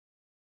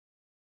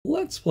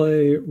Let's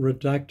play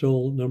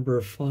Redactle number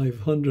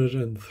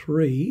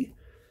 503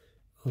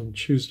 on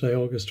Tuesday,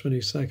 August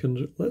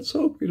 22nd. Let's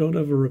hope we don't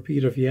have a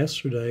repeat of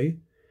yesterday,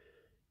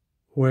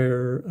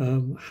 where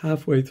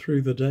halfway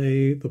through the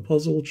day the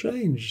puzzle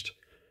changed,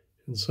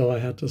 and so I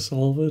had to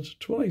solve it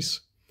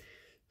twice.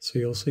 So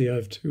you'll see I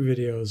have two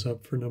videos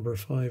up for number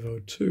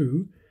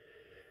 502.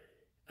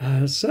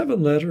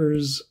 7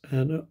 letters,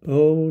 and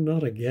oh,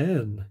 not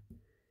again,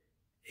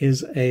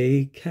 is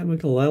a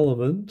chemical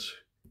element.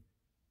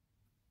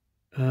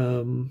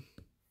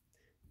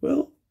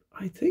 Well,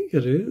 I think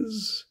it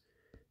is.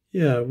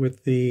 Yeah,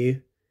 with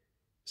the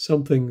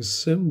something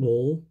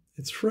symbol,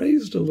 it's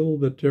phrased a little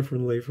bit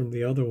differently from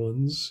the other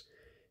ones,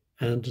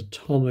 and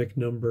atomic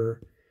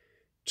number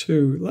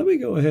 2. Let me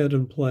go ahead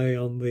and play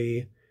on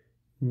the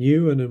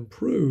new and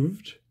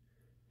improved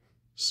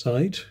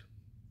site.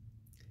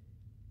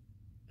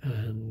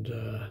 And,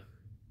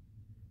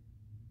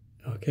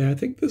 okay, I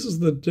think this is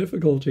the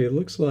difficulty. It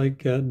looks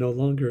like no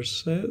longer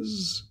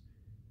says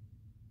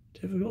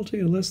difficulty,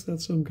 unless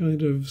that's some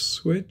kind of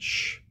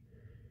switch.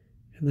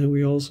 And then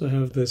we also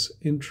have this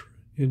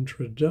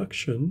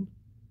introduction.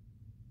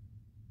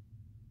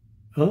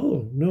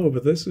 Oh, no,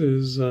 but this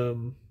is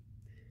a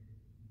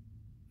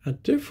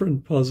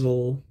different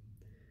puzzle.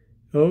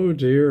 Oh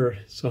dear.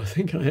 So I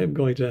think I am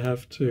going to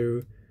have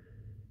to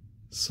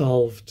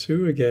solve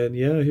 2 again.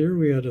 Yeah, here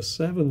we had a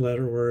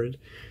 7-letter word.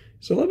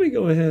 So let me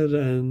go ahead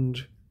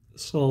and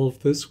solve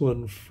this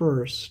one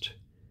first.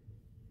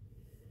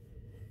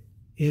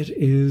 It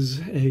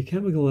is a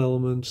chemical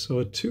element, so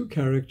a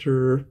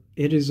 2-character.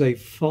 It is a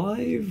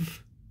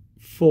 5,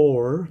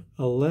 4,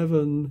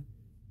 11,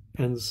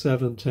 and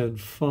 7, 10,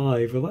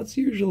 5. Well, that's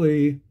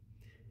usually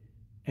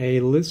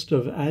a list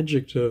of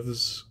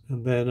adjectives,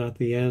 and then at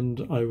the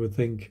end I would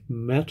think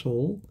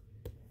metal.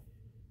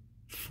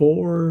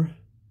 4,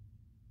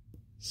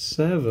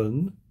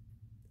 7.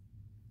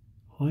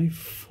 Why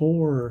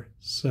 4,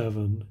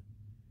 7?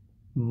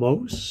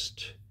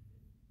 Most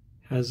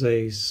has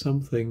a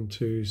something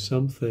to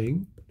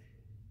something,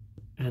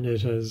 and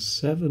it has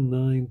 7,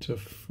 9 to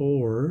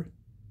 4.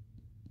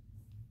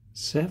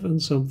 7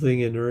 something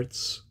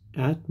inerts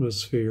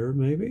atmosphere,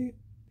 maybe?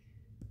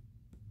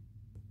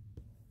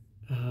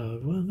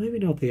 Well, maybe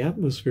not the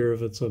atmosphere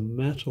if it's a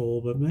metal,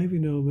 but maybe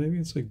no, maybe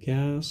it's a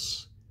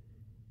gas.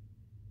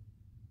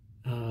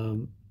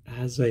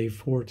 Has a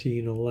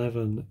 14,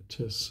 11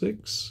 to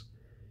 6.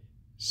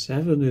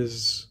 7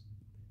 is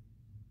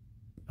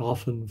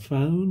often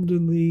found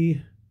in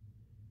the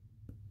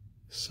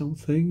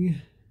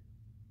something,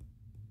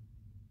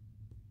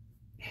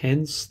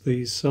 hence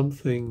the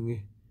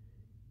something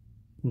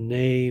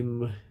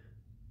name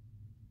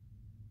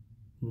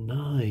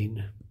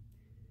 9.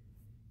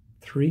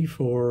 3,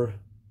 4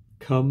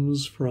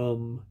 comes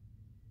from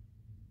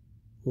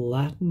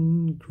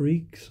Latin,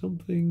 Greek,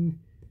 something.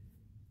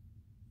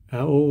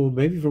 Oh,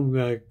 maybe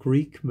from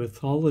Greek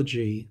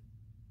mythology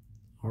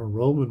or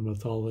Roman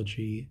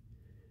mythology.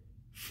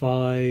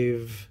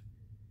 5,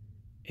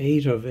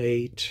 8 of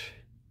 8,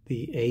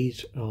 the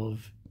 8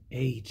 of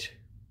 8.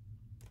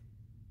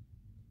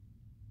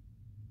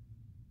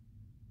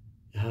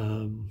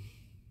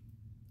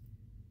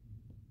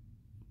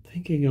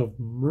 Thinking of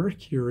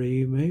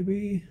Mercury,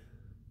 maybe.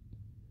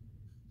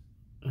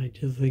 I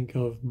did think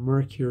of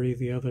Mercury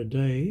the other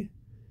day.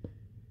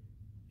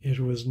 It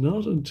was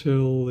not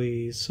until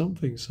the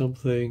something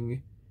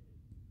something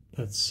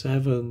that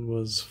 7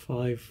 was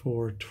 5,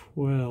 4,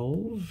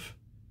 12.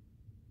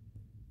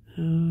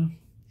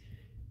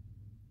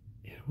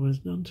 It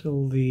was not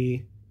until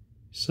the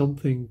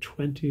something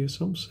 20,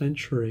 some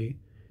century.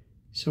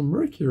 So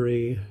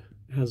Mercury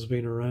has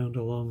been around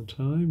a long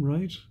time,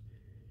 right?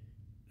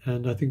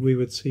 And I think we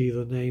would see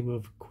the name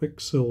of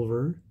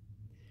Quicksilver,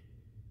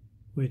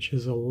 which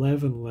is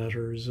 11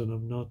 letters, and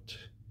I'm not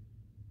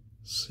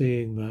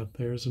seeing that.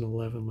 There's an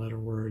 11-letter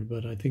word,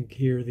 but I think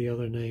here the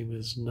other name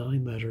is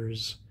 9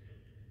 letters,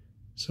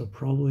 so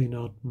probably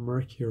not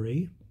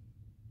Mercury.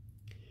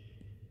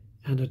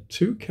 And a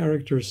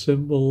 2-character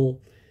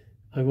symbol,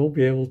 I won't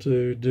be able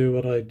to do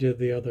what I did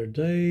the other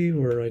day,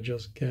 where I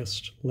just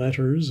guessed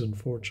letters.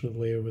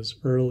 Unfortunately, it was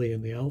early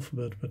in the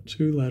alphabet, but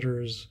 2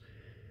 letters,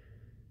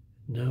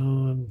 no,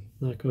 I'm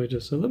not going to.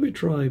 So let me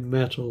try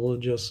metal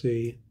and just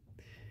see.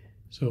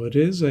 So it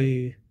is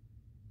a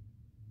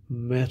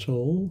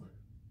metal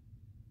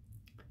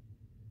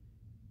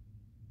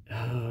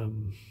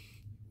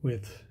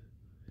with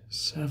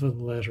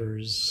 7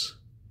 letters.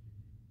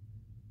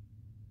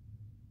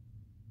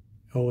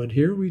 Oh, and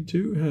here we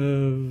do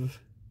have,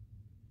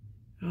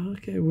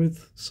 okay,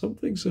 with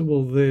something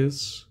symbol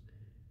this.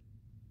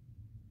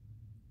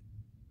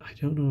 I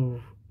don't know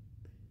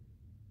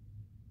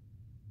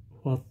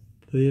what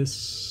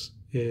this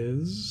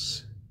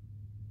is.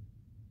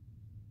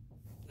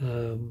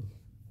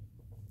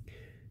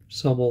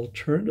 Some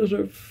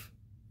alternative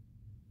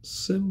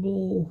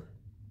symbol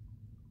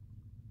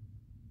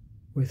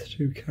with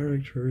 2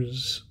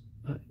 characters.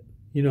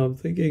 I'm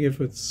thinking if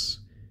it's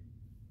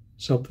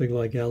something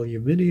like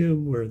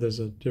aluminium, where there's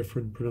a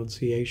different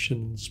pronunciation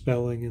and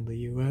spelling in the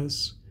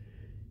US.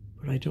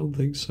 but I don't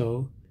think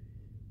so.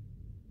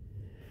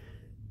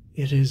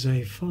 It is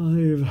a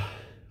 5,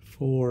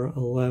 4,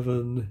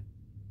 11,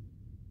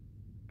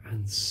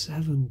 and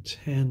 7,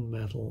 10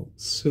 metal.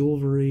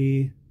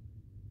 Silvery.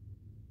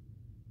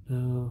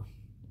 No.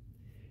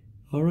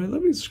 All right,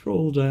 let me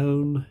scroll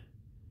down,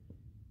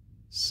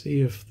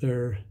 see if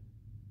there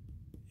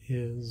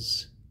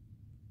is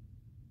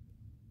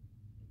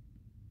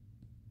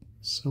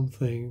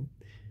something.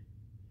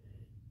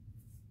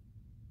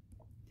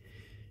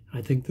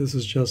 I think this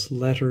is just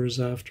letters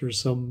after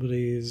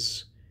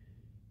somebody's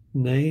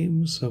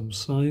name, some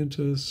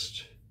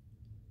scientist,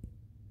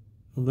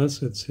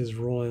 unless it's His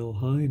Royal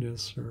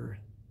Highness or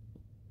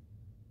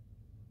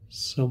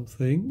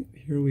something.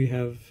 Here we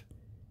have,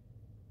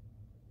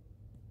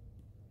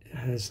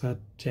 has that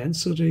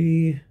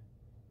density,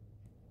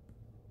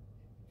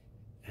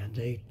 and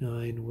 8,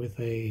 9 with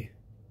a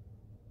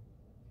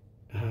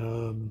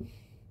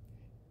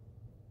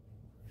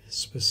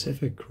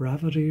specific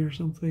gravity or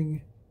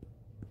something.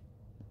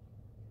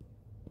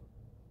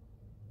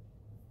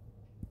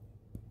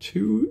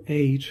 2,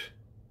 8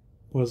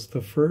 was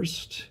the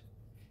first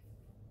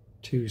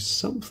to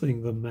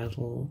something the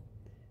metal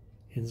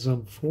in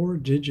some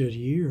 4-digit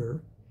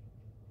year.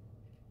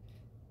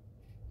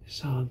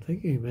 So I'm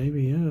thinking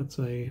maybe, yeah, it's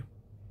a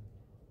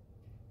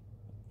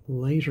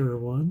later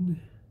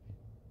one.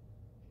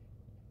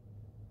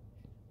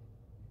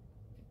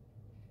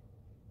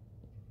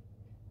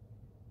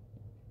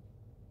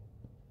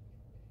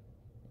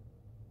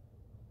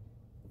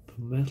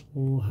 The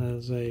metal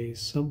has a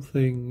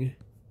something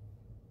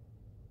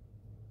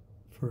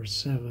for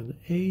 7,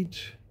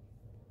 8.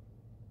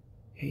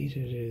 8,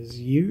 it is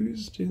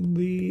used in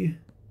the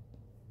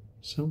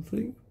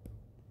something.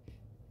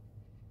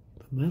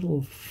 The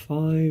metal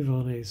 5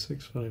 on a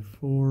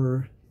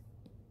 654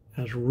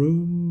 at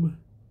room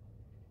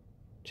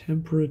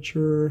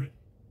temperature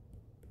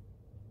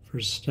for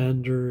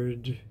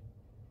standard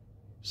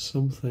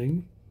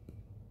something.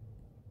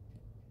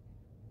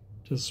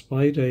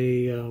 Despite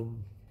a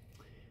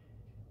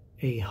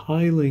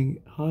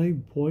high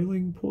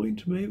boiling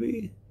point,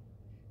 maybe.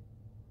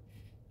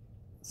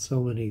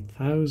 So many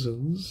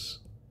thousands,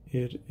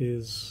 it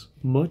is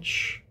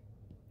much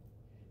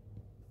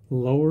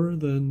lower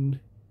than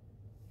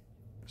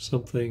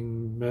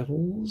something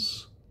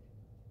metals.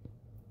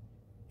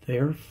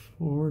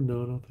 Therefore,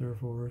 no, not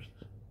therefore.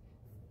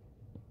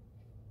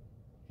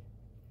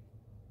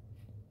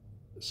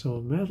 So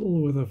a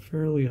metal with a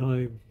fairly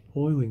high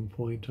boiling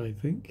point, I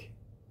think.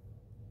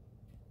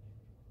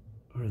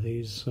 Are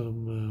these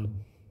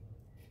some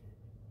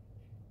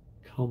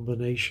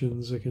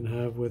combinations it can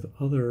have with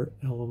other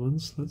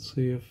elements? Let's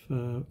see if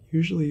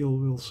usually you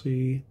will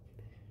see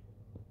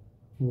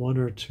 1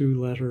 or 2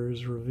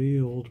 letters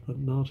revealed, but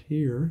not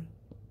here.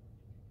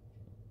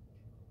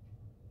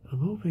 I'm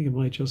hoping it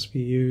might just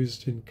be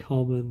used in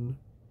common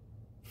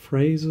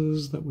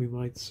phrases that we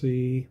might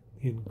see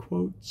in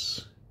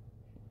quotes,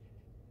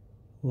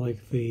 like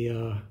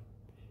the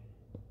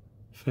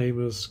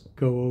famous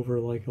 "go over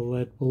like a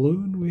lead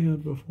balloon" we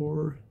had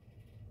before.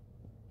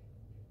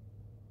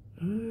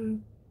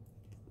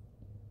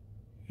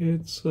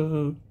 It's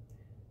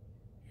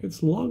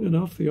long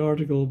enough, the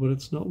article, but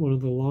it's not one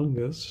of the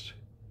longest.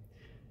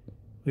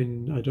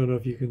 And I don't know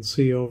if you can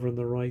see over on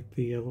the right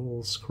the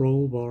little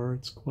scroll bar.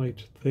 It's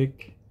quite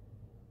thick.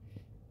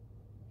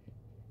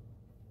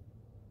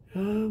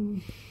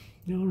 All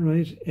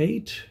right,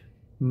 8,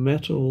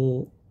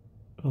 metal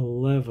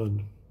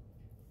 11.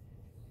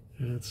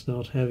 It's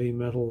not heavy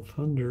metal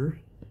thunder,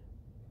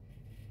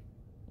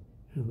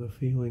 and the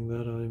feeling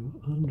that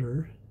I'm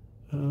under.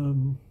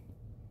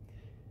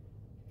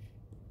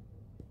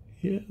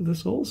 Yeah,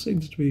 this all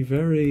seems to be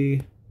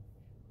very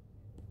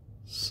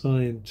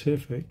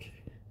scientific,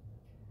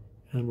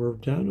 and we're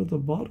down at the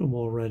bottom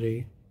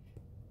already.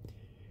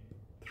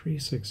 3,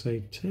 6,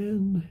 8,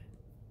 10.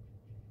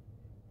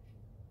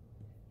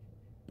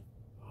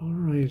 All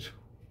right,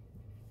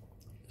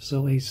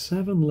 so a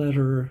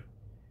 7-letter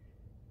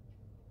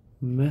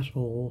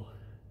metal.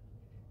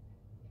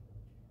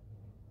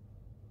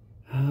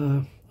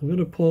 I'm going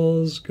to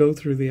pause, go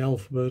through the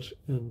alphabet,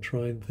 and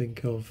try and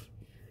think of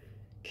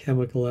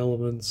chemical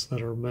elements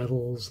that are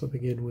metals that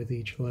begin with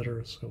each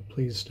letter, so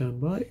please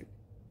stand by.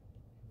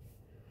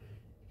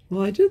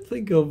 Well, I did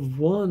think of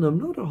one. I'm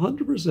not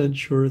 100%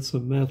 sure it's a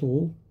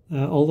metal,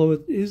 although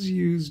it is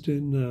used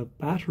in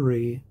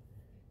battery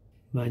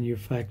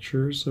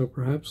manufacture, so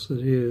perhaps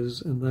it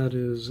is, and that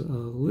is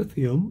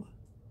lithium.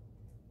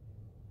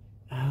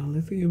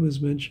 Lithium is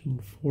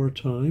mentioned 4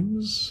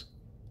 times.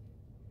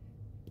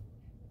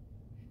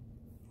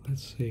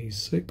 Let's see,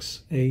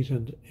 6, 8,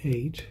 and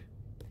 8.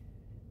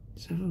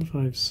 7,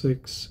 5,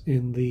 6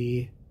 in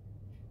the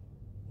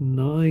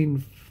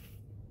 9,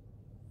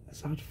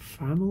 is that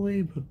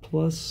family, but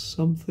plus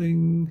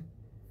something,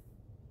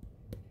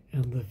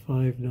 and the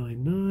 5,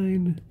 9,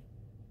 9.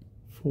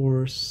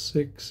 4,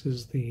 6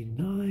 is the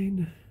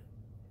 9.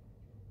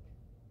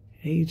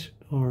 8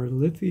 are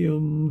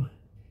lithium.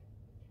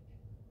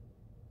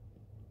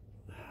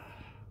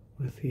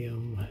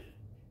 Lithium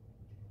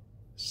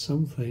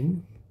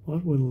something.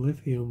 What would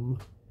lithium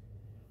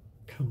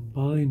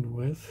combine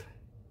with?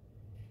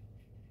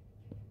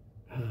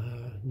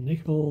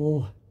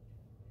 Nickel,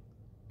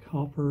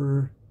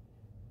 copper.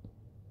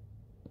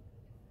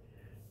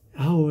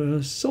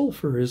 Oh,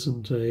 sulfur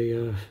isn't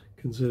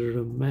considered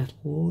a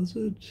metal, is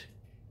it?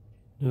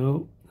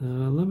 No.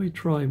 Let me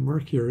try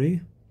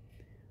mercury.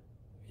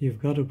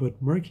 You've got to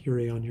put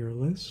mercury on your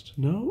list.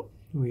 No,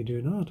 we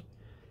do not.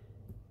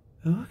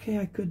 Okay,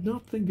 I could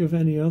not think of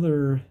any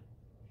other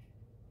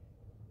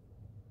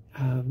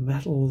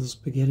metals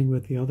beginning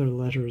with the other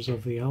letters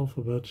of the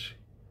alphabet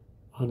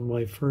on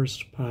my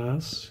first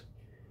pass.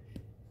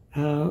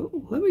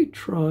 Let me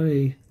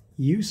try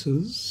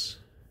uses.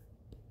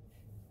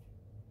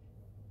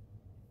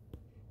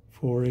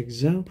 For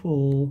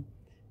example,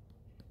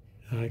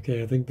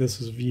 okay, I think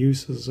this is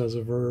uses as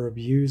a verb.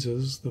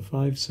 Uses, the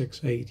 5,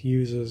 6, 8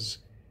 uses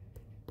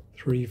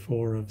 3,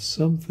 4 of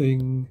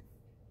something,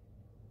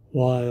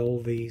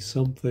 while the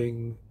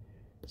something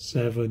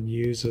 7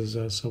 uses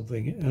as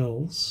something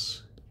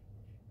else.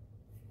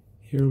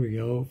 Here we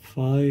go,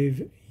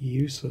 5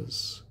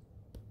 uses.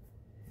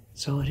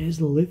 So it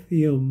is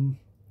lithium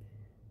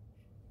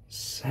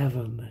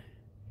 7.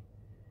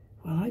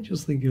 Well, I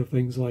just think of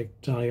things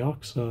like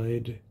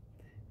dioxide,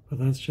 but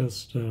that's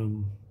just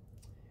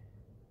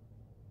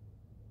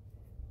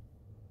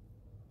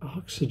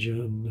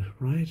oxygen,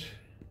 right?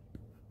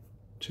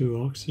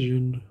 2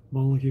 oxygen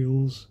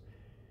molecules,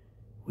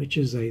 which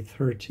is a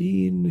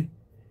 13,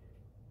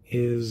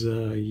 is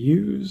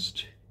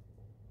used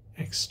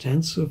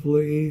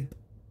extensively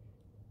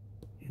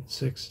in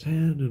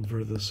 610, and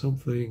for the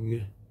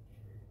something,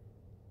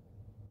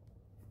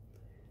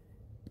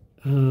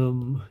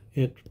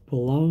 it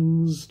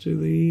belongs to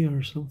the,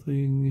 or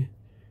something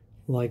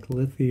like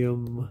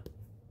lithium,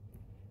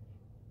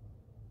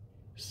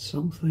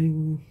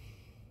 something.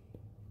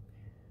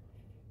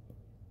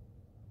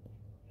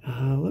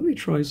 Let me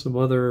try some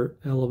other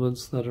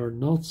elements that are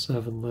not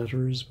 7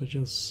 letters, but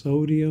just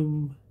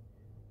sodium.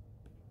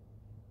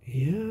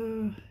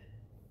 Yeah.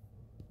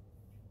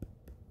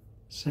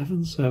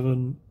 7,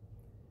 7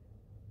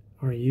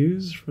 are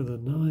used for the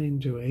 9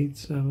 to 8,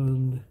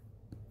 7,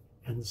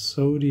 and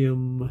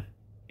sodium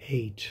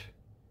 8.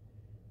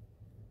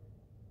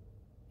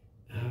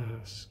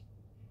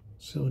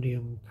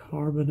 Sodium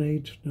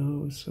carbonate,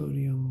 no,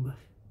 sodium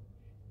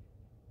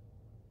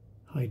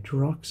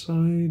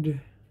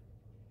hydroxide.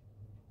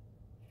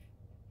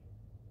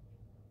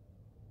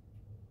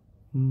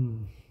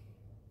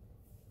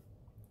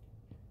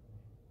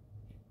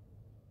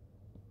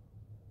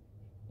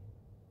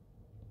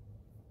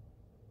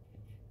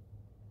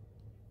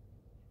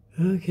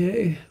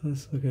 Okay,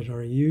 let's look at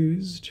our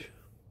used.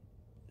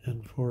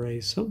 And for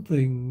a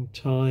something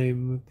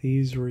time,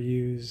 these were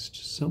used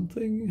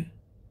something.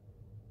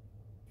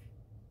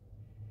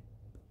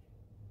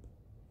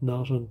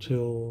 Not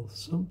until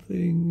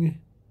something.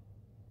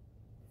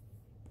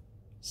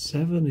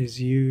 7 is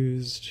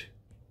used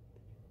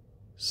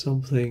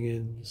something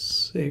in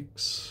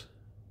 6.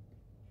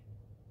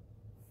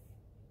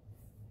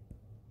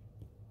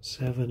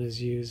 7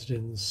 is used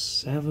in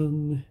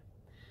 7.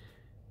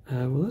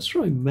 Well, let's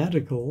try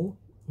medical,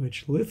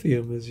 which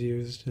lithium is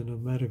used in a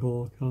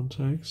medical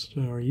context,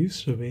 or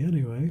used to be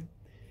anyway.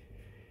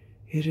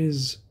 It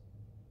is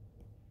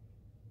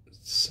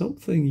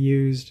something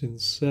used in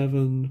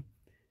 7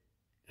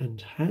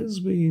 and has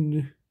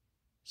been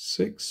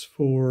 6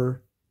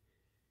 for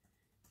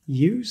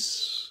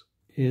use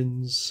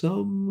in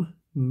some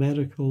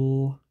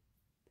medical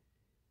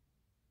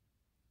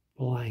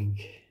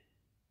blank.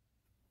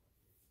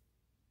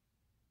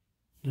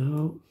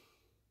 No.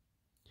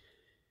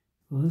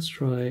 Let's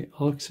try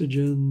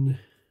oxygen,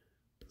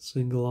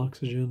 single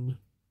oxygen.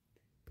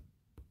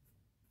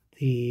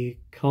 The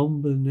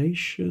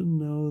combination,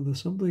 no, the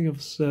something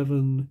of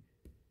 7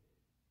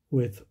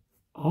 with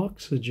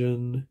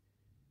oxygen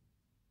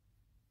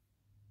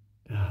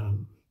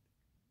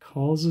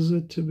causes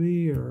it to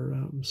be,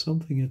 or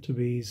something it to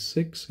be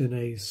 6 in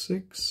a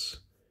 6,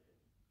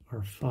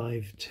 or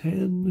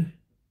 510.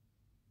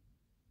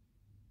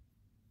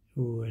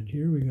 Ooh, and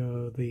here we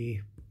go,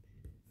 the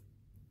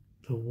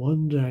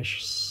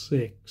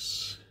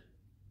 1-6.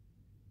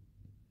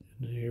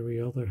 And here we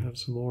have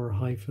some more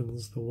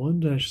hyphens. The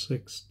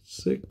 1-6,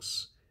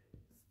 6,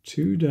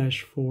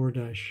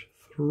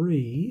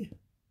 2-4-3.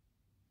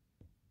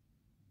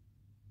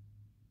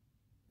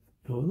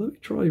 Oh, let me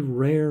try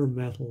rare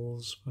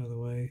metals, by the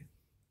way.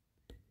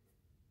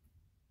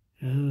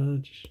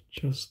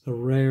 Just the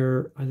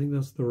rare, I think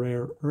that's the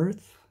rare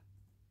earth.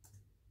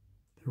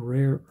 The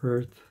rare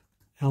earth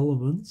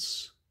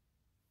elements.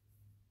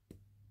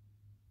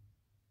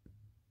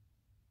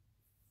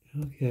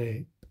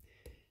 Okay.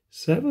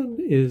 7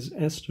 is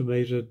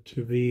estimated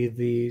to be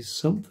the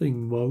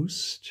something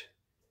most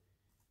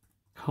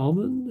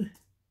common.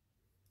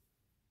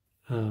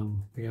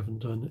 We haven't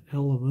done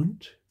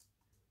element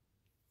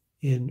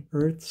in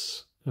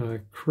Earth's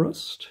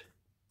crust.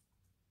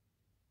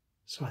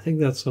 So I think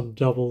that's some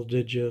double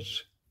digit.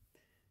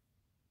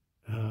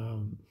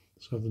 So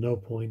there's no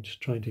point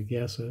trying to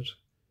guess it.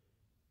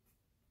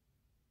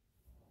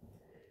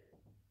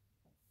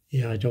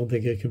 Yeah, I don't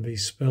think it can be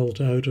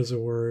spelled out as a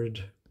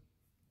word.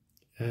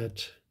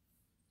 At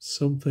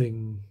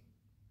something,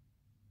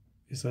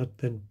 is that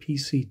then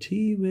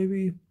PCT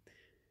maybe?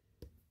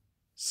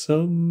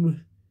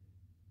 Some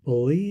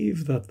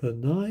believe that the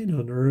 9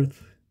 on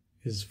Earth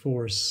is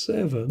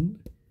 4-7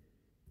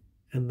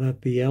 and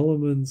that the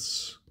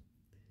elements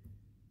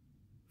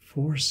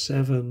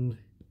 4-7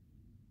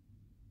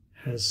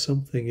 has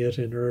something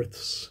in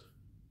Earth's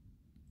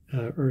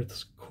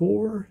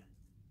core.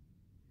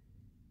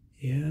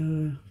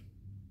 Yeah.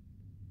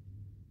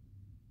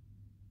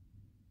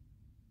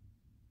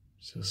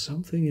 So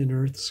something in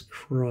Earth's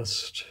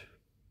crust.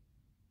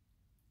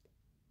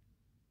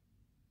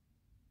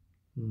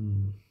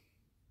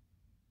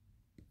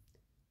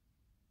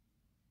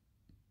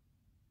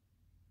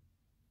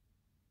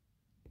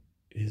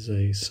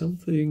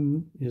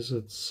 Is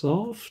it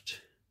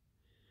soft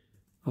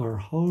or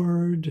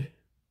hard?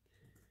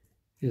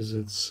 Is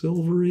it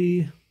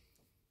silvery?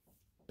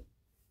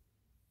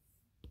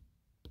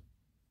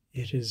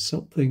 It is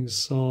something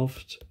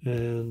soft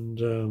and,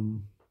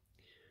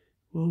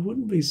 well, it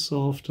wouldn't be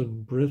soft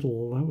and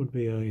brittle. That would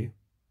be a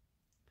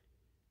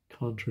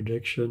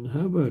contradiction.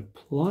 How about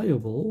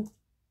pliable?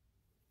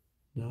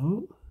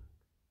 No.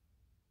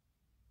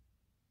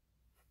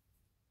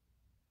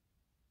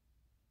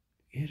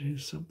 It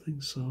is something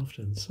soft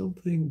and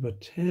something,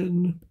 but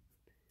 10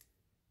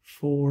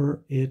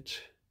 for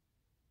it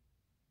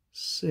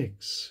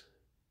 6.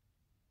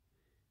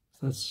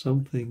 That's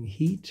something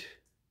heat.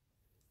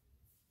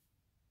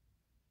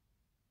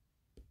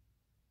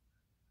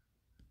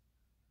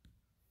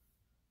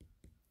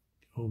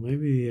 Oh,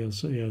 maybe,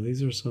 so yeah,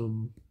 these are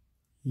some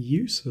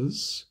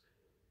uses.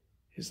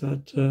 Is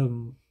that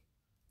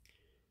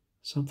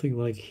something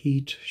like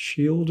heat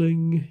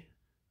shielding?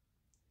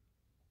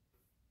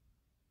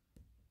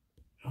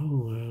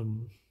 Oh,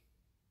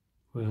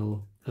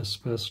 well,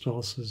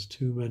 asbestos is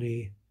too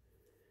many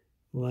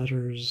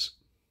letters.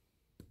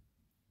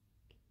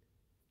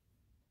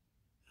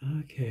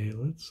 Okay,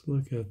 let's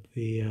look at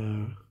the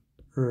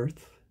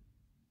Earth.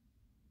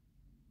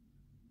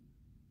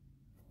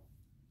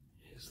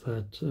 Is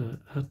that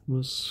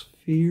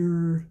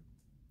atmosphere?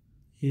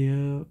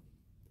 Yeah.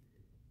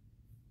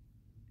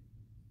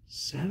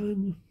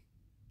 7,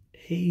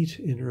 8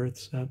 in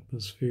Earth's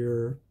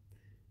atmosphere.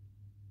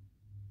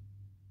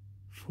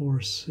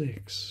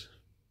 4-6.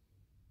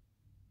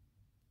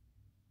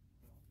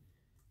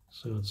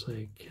 So it's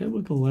a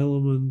chemical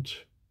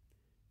element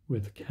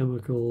with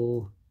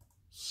chemical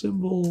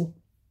symbol.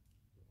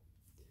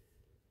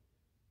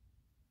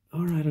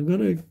 All right, I'm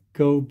going to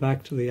go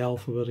back to the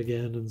alphabet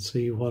again and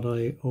see what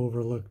I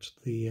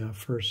overlooked the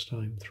first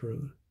time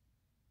through.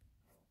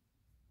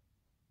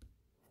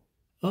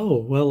 Oh,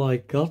 well, I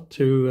got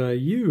to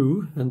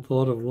U and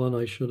thought of one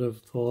I should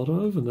have thought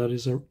of, and that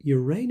is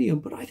uranium.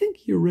 But I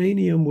think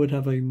uranium would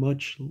have a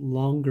much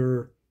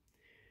longer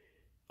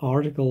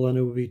article, and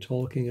it would be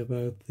talking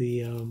about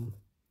the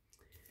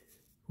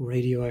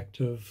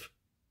radioactive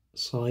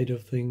side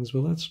of things.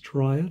 Well, let's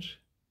try it.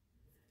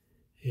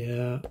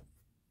 Yeah,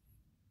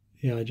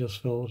 I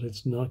just felt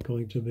it's not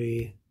going to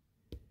be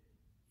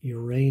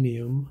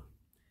uranium.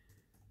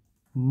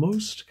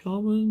 Most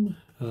common,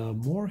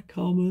 more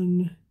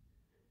common,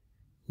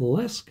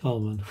 less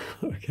common.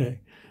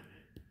 Okay.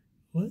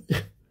 What?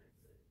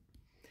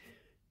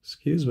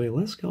 Excuse me,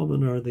 less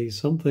common are the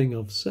something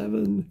of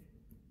 7.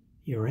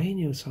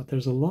 Uranium, so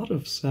there's a lot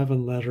of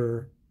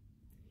 7-letter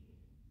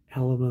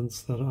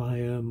elements that I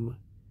am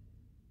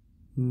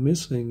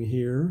missing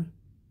here.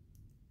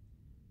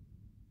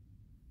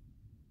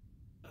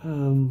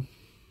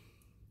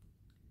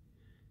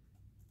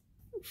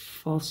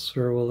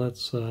 Phosphor, well,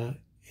 that's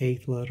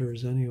 8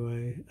 letters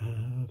anyway.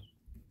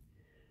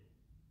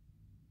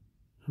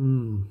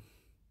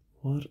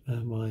 What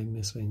am I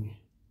missing?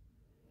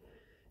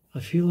 I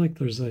feel like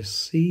there's a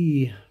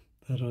C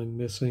that I'm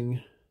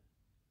missing.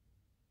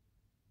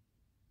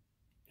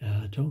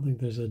 I don't think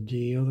there's a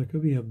D. Oh, there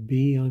could be a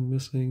B I'm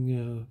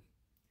missing.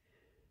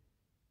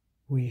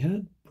 We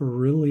had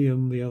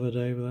beryllium the other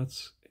day, but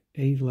that's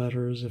 8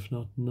 letters, if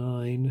not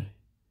 9.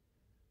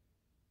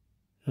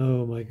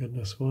 Oh my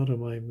goodness, what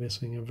am I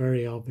missing? A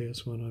very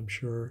obvious one, I'm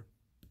sure.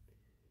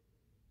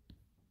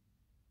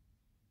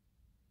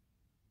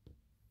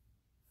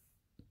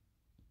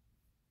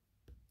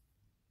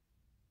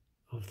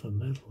 Of the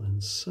metal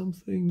and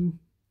something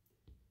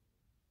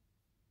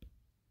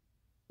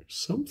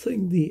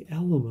the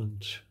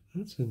element.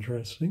 That's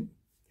interesting.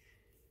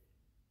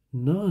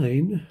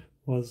 9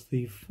 was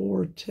the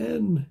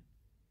 410.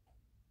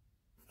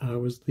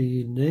 Was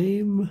the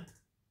name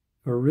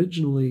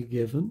originally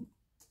given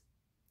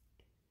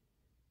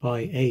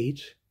by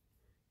 8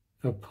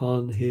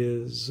 upon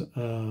his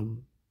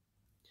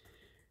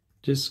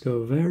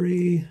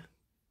discovery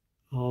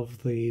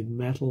of the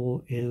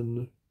metal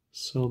in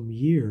some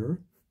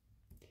year.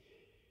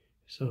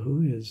 So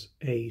who is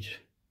 8?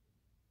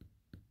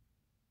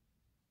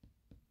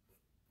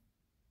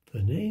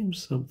 The name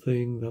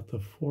something that the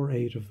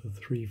 4-8 of the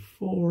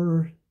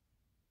 3-4.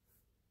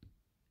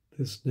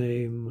 This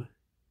name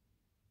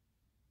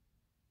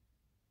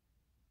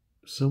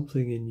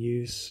something in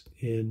use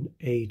in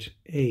 8-8,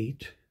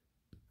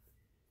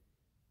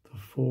 the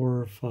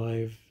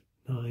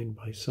 4-5-9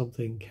 by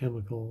something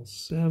chemical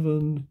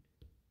 7,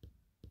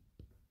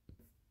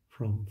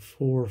 from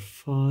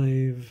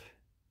 4-5-7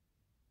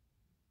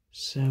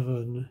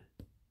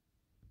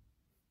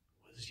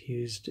 was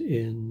used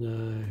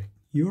in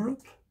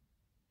Europe.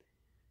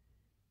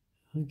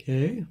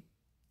 Okay.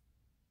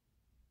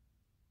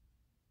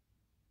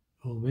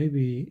 Oh,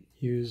 maybe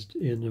used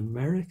in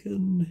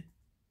American.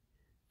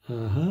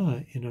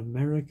 In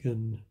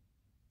American.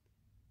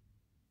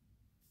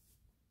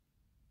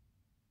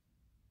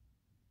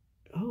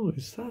 Oh,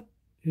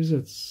 is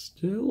it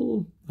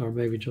still, or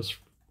maybe just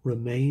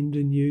remained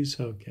in use?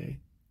 Okay.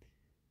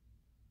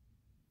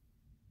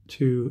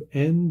 To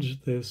end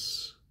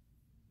this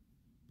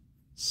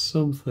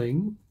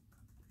something,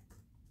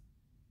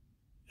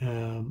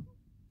 the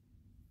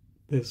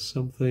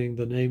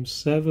name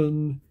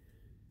 7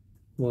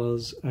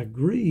 was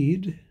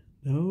agreed,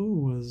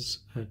 was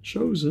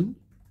chosen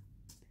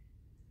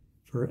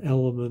for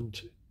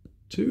element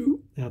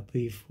 2 at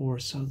the 4.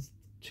 So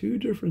 2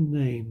 different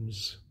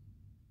names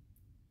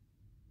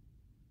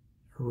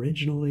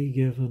originally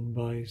given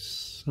by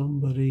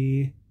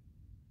somebody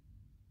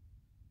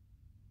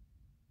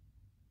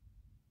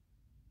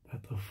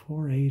that the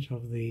 4-8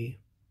 of the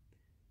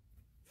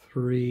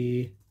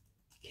 3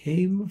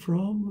 came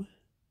from.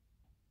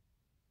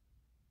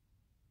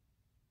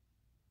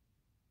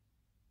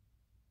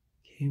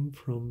 Came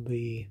from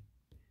the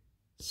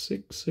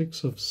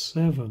 6-6 of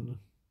 7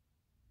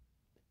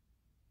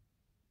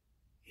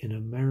 in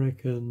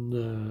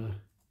American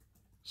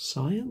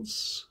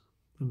science,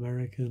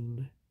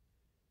 American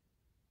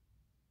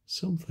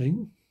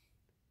something.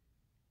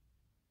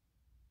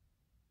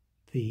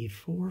 The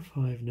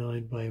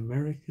 4-5-9 by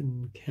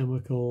American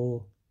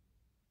chemical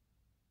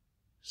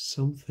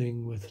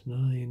something with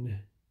 9.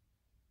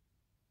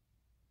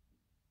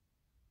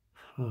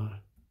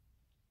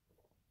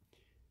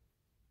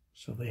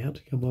 So they had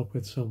to come up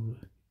with some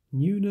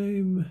new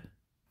name.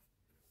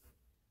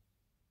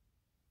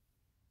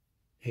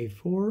 A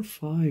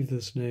 4-5,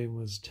 this name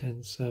was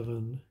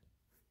 10-7,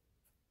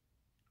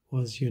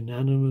 was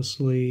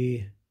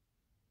unanimously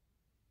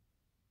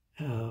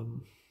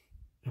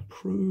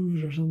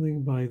approved or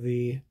something by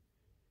the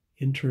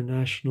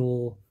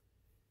International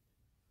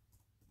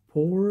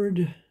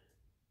Board,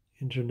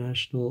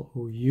 International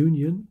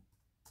Union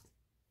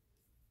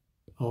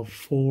of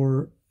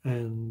 4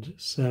 and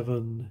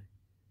 7,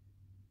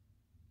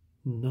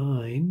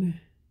 9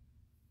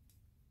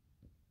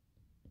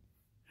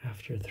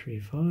 after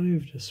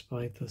 3-5,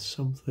 despite the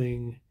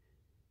something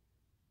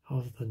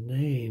of the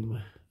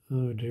name.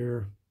 Oh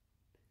dear.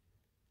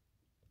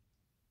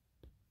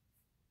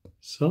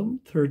 Some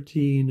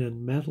 13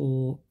 and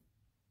metal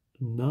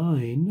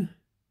 9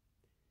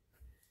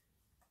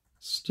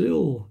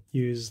 still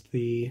use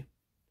the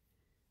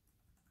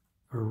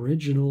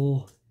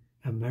original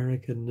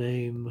American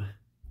name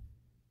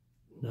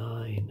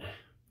 9.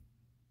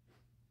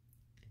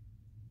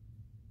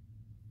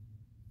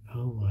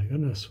 Oh my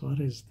goodness,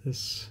 what is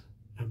this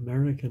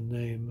American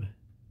name?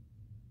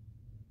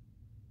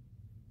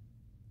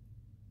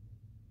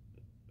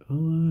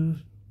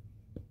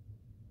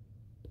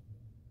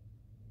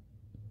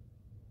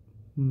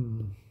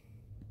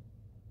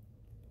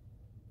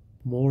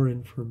 More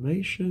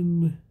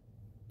information.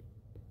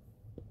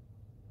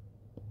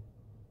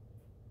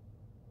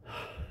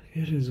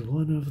 It is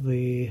one of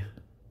the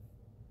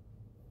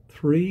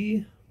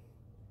 3,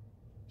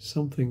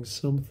 something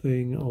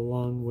something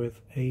along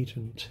with 8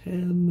 and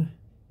 10.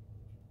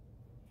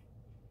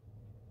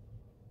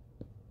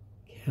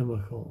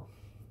 Chemical.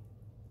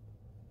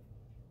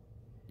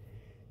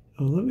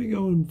 Oh, let me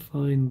go and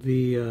find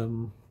the,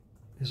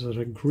 is it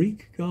a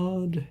Greek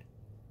god?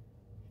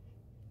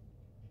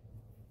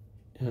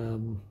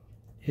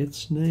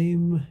 Its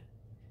name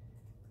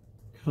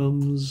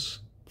comes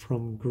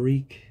from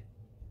Greek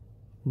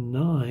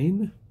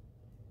 9.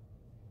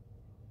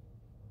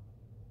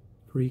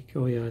 Greek,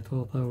 oh yeah, I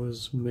thought that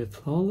was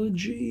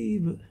mythology,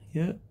 but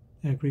yeah,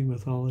 Greek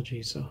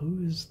mythology. So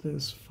who is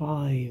this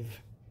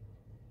 5?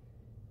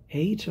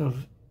 8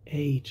 of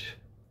 8.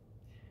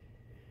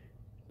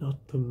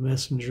 Not the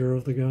messenger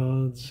of the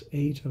gods.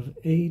 8 of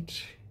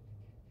 8.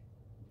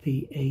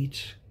 The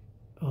 8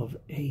 of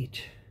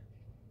 8.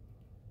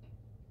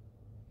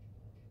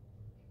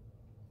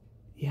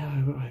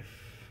 Yeah,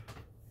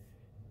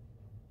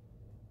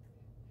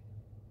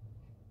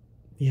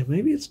 yeah,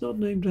 maybe it's not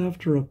named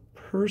after a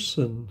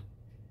person,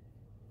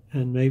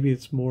 and maybe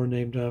it's more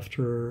named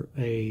after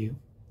a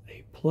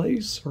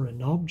place or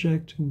an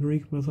object in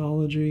Greek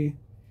mythology.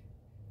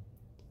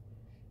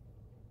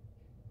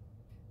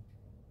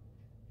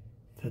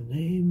 The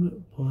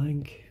name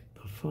blank,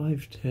 the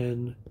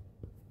 5-10,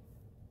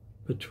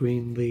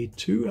 between the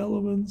 2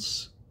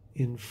 elements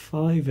in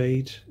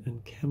 5-8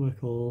 and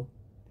chemical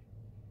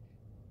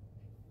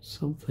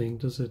something.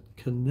 Does it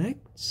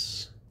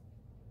connects?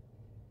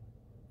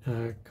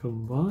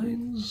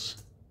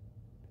 Combines?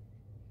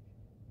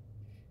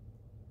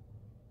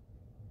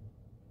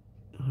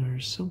 Or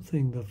there's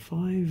something, the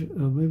 5,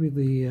 maybe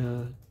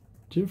the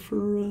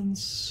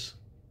difference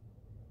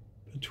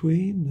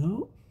between,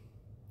 no,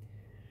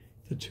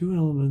 the two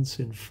elements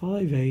in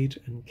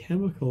 5-8 and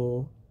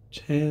chemical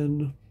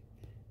 10,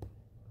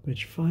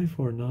 which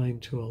 549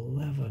 to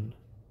 11.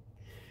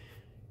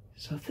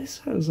 So this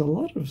has a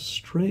lot of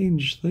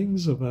strange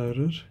things about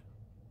it.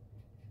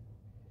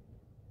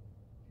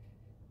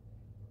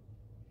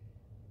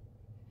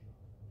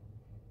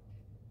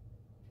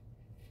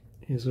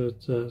 Is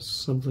it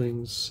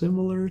something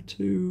similar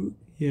to,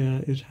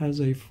 yeah, it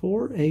has a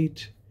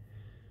 4-8.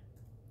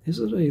 Is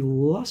it a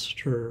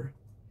luster?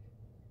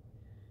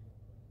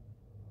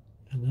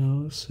 And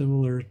now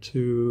similar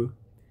to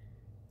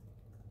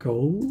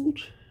gold?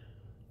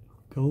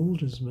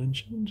 Gold is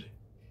mentioned.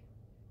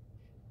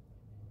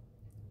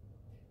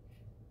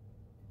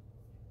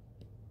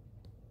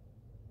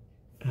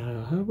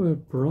 How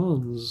about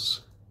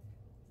bronze?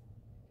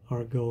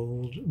 Or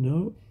gold?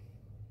 No.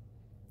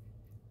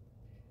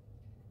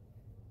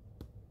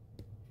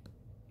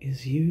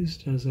 Is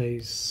used as a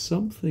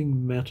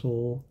something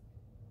metal,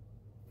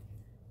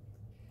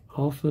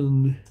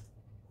 often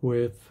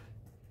with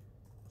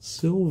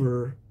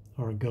silver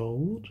or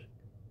gold.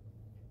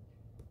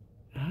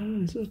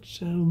 Is it,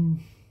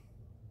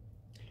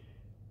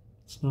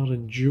 it's not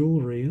in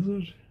jewelry, is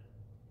it?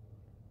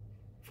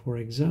 For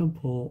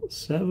example,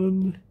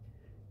 7,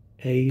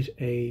 8,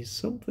 a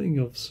something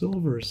of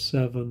silver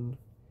 7,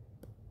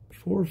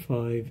 4,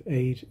 5,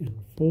 8, and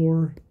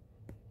 4.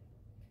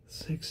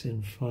 6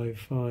 in 5,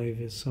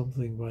 5 is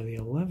something by the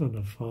 11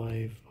 of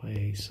 5 by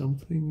a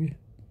something.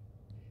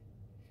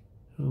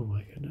 Oh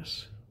my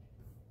goodness.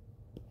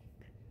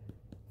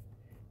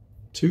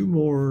 Two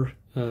more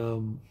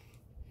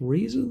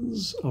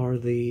reasons are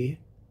maybe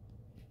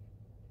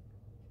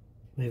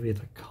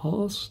the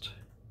cost.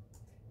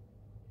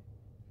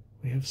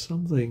 We have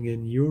something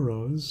in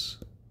euros.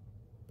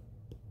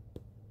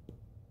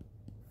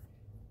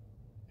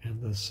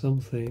 And the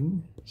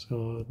something,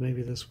 so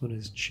maybe this one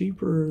is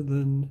cheaper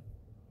than,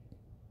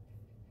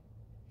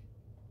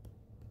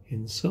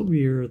 in some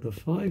year, the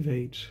 5,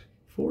 8,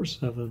 4,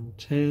 7,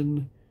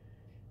 10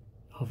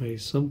 of a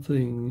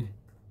something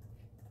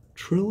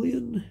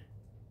trillion?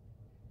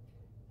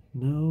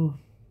 No.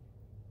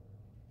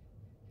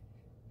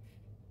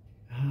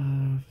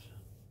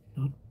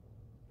 Not.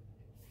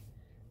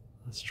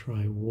 Let's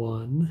try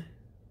 1.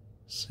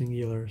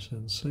 Singular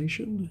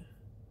sensation.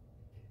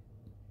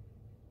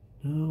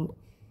 No.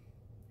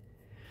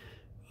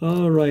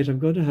 All right, I'm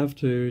going to have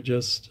to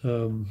just,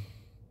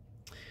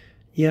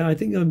 yeah, I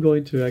think I'm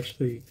going to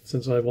actually,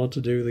 since I want to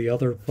do the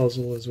other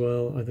puzzle as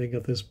well, I think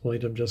at this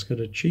point I'm just going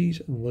to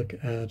cheat and look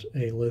at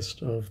a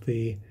list of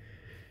the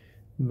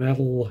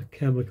metal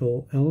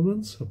chemical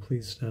elements, so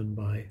please stand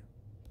by.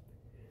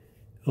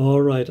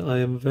 All right, I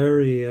am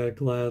very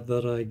glad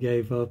that I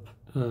gave up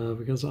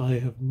because I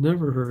have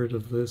never heard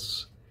of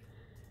this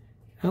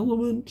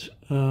element.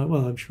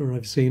 Well, I'm sure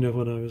I've seen it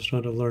when I was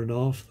trying to learn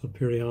off the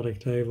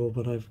periodic table,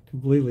 but I've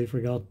completely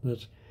forgotten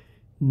it.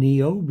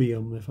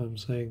 Niobium, if I'm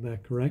saying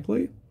that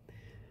correctly.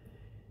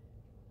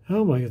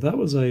 Oh my God, that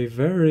was a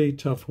very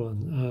tough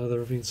one. There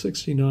have been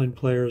 69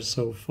 players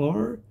so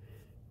far.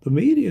 The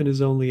median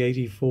is only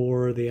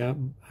 84, the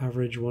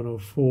average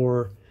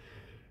 104.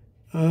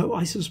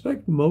 I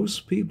suspect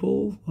most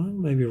people, well,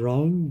 may be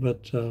wrong,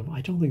 but I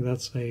don't think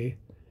that's a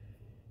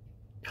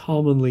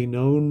commonly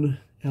known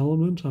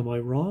element. Am I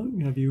wrong?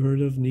 Have you heard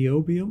of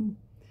niobium?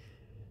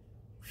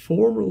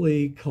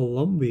 Formerly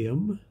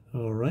columbium,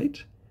 all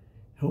right.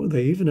 Oh,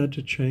 they even had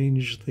to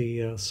change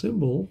the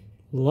symbol.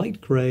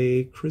 Light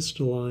gray,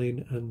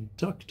 crystalline, and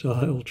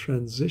ductile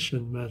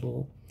transition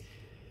metal.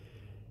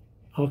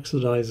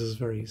 Oxidizes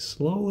very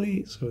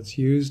slowly, so it's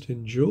used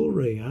in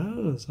jewelry.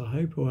 As a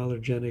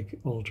hypoallergenic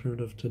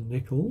alternative to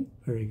nickel.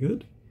 Very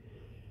good.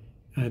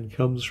 And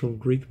comes from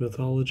Greek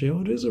mythology.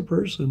 Oh, it is a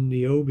person,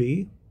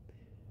 Niobe.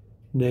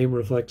 Name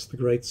reflects the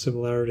great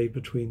similarity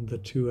between the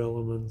two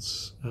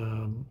elements.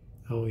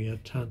 Oh yeah,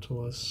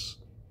 Tantalus.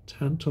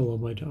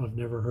 Tantalum, I've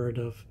never heard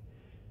of.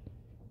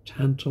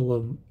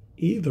 Tantalum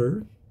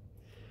either.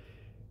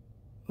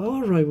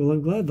 All right, well,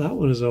 I'm glad that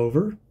one is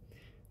over.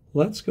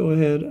 Let's go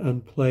ahead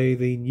and play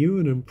the new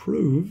and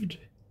improved,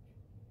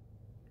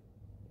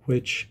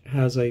 which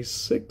has a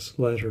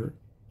 6-letter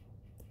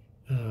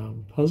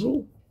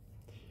puzzle.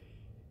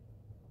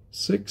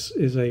 6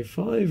 is a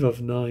 5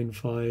 of 9,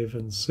 5,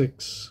 and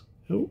 6.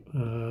 Oh,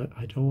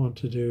 I don't want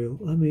to do,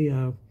 let me,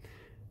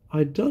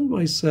 I'd done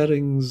my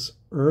settings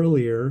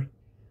earlier,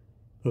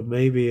 but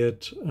maybe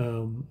it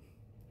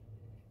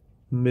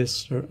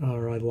missed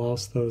or I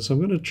lost those. So I'm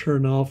going to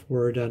turn off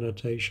word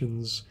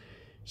annotations.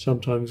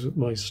 Sometimes with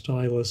my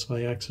stylus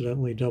I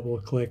accidentally double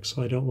click,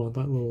 so I don't want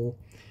that little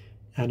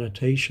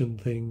annotation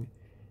thing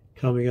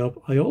coming up.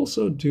 I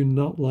also do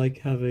not like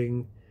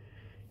having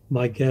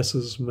my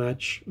guesses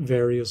match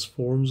various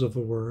forms of the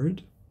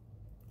word.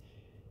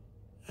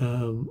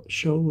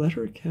 Show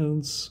letter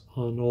counts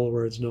on all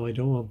words. No, I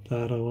don't want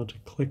that. I want to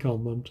click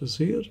on them to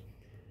see it.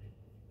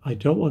 I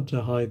don't want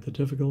to hide the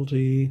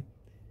difficulty.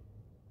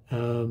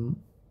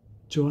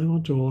 Do I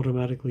want to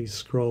automatically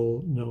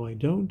scroll? No, I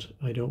don't.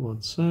 I don't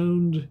want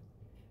sound.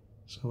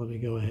 So let me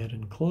go ahead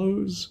and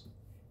close.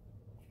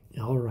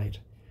 All right.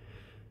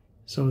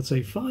 So it's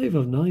a 5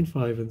 of 9,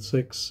 5, and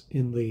 6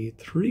 in the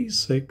 3,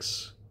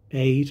 6,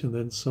 8, and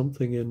then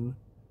something in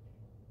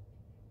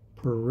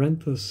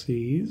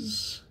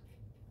parentheses.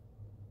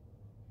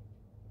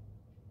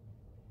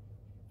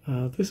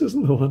 This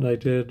isn't the one I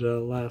did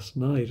last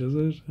night, is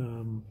it?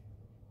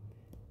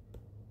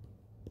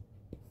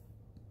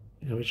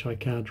 Which I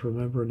can't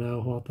remember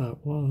now what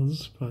that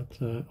was, but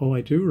oh,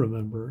 I do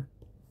remember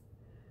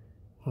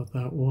what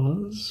that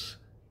was.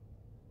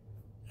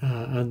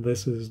 And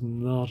this is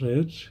not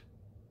it.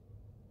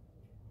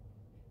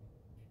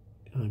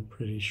 I'm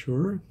pretty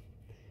sure.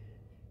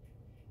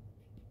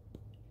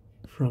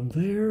 From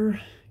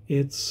there,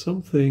 it's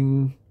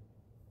something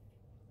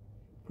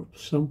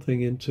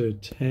into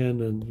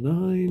 10 and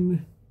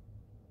 9,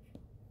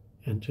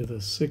 and to the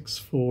 6,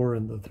 4,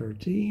 and the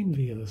 13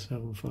 via the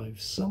 7,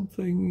 5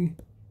 something,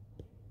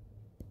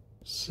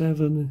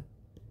 7,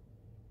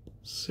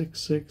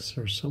 6, 6,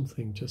 or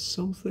something to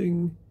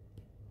something.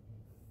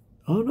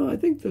 Oh no, I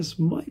think this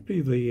might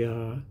be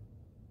the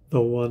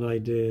one I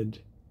did,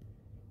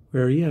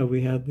 where yeah,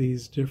 we had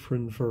these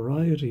different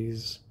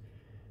varieties.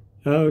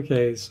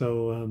 Okay,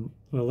 so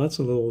well, that's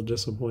a little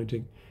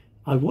disappointing.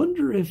 I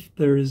wonder if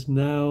there is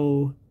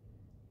now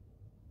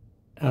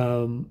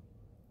a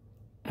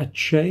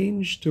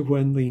change to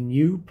when the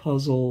new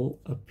puzzle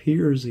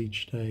appears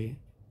each day,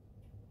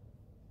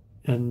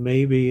 and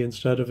maybe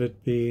instead of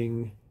it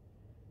being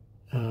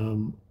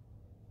 11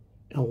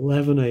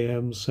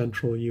 a.m.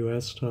 Central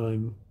US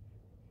time,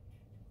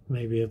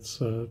 maybe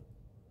it's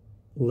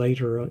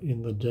later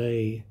in the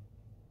day.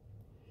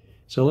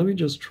 So let me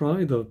just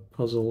try the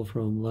puzzle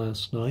from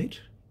last night,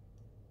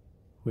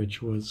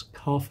 which was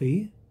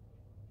coffee.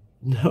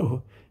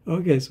 No,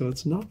 okay, so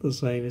it's not the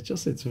same. It's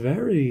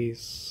very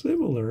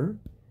similar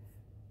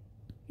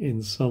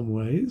in some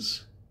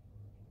ways,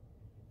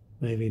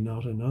 maybe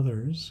not in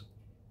others.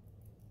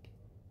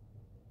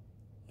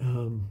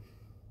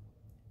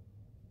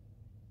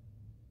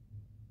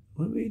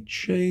 Let me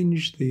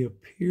change the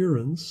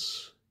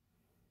appearance.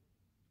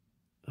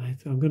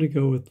 I'm going to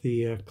go with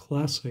the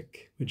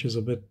classic, which is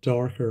a bit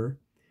darker.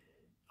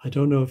 I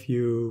don't know if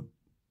you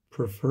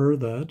prefer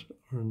that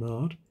or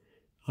not.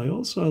 I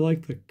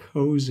like the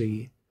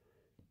cozy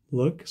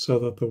look, so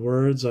that the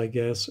words, I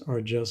guess,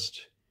 are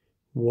just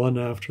one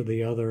after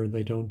the other.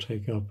 They don't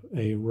take up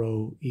a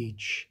row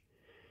each.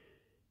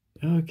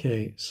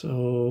 Okay,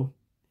 so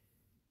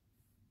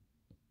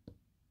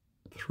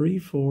 3,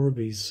 4,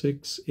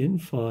 B6 in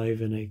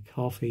 5 in a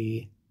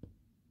coffee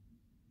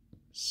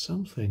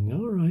something.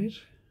 All right.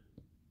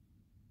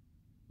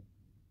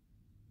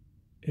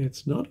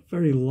 It's not a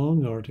very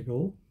long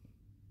article.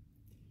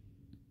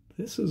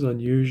 This is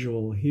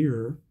unusual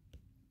here.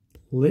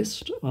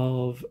 List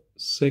of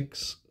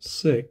 6,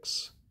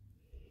 6.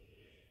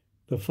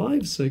 The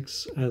 5,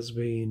 6 has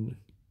been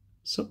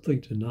something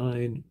to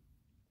 9.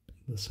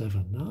 The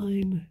 7,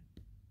 9.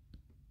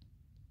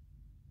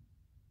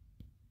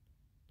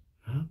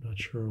 I'm not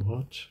sure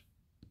what.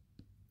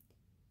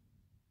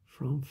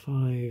 From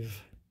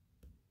 5.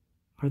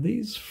 Are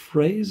these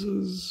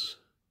phrases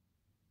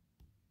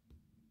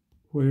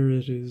where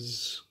it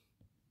is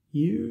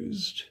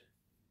used?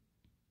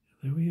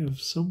 Then we have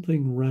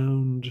something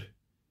round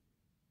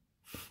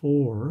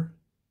 4.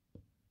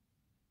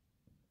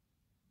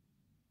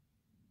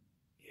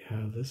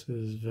 Yeah, this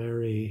is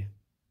very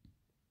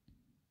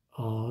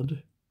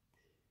odd.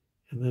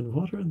 And then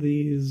what are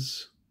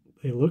these?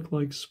 They look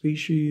like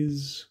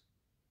species.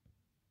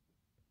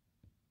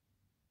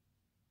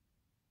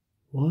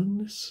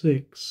 1,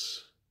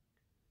 6,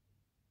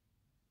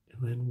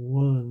 and then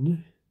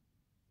 1.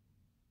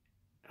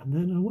 And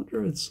then I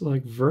wonder it's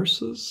like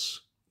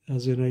versus,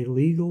 as in a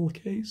legal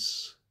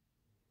case?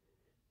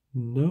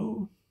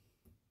 No.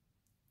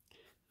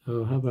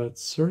 Oh, how about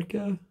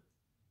circa?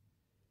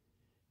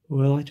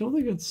 Well, I don't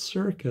think it's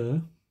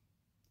circa.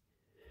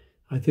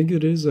 I think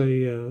it is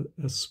a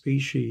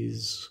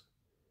species.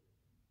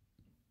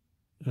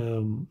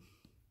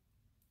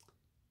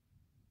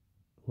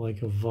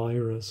 Like a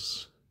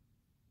virus.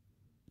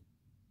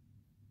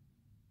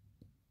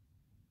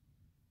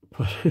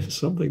 But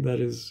something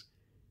that is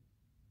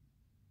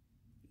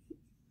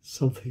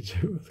something to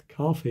do with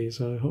coffee,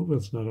 so I hope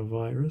it's not a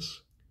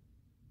virus.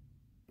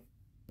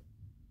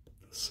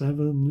 The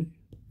 7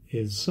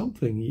 is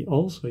something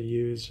also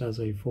used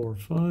as a 4,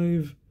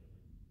 5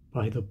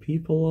 by the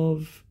people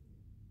of.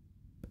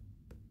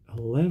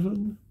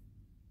 11.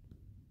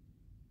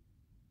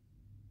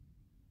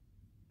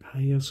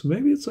 Yes,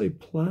 maybe it's a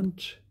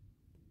plant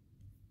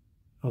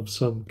of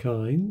some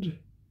kind.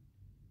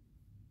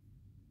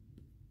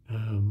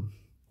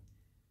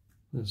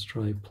 Let's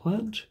try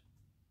plant.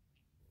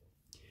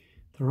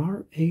 There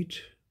are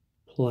 8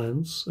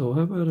 plants. Oh,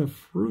 how about a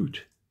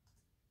fruit?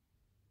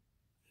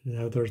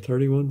 Now there are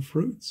 31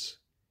 fruits.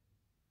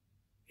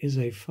 Is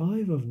a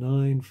 5 of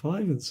 9, 5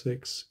 and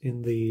 6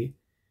 in the,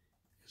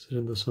 is it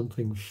in the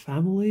something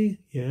family?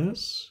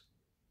 Yes.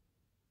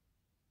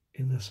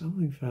 in the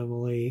something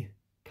family,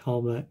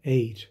 comma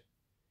 8.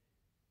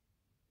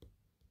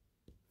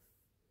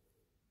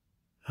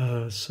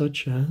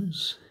 Such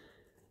as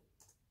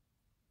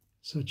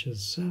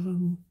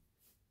 7,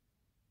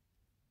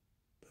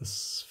 the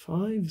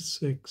 5,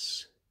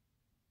 6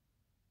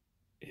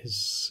 is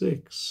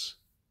 6.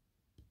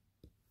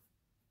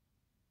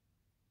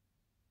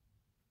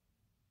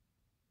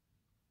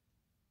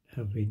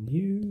 Have been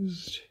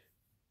used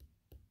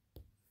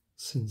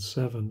since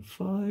 7,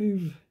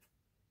 5.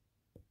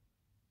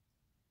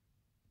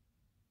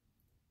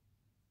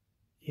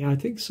 Yeah, I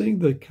think seeing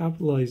the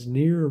capitalized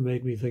near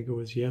made me think it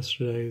was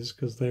yesterday's,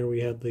 because there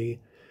we had the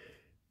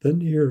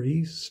Near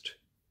East.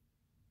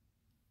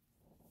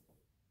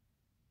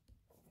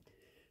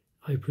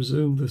 I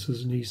presume this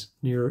is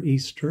Near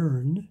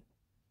Eastern.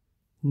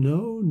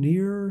 No,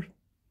 near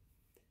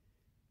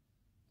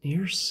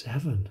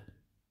 7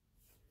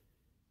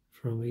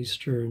 from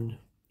Eastern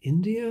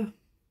India.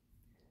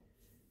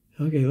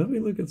 Okay, let me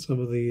look at some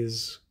of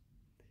these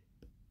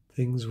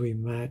things we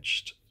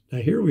matched. Now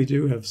here we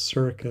do have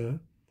circa,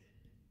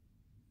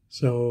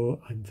 so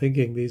I'm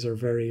thinking these are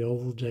very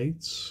old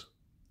dates.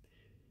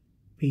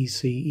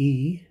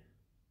 BCE.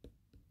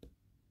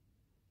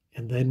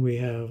 And then we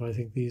have, I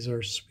think these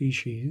are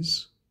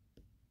species.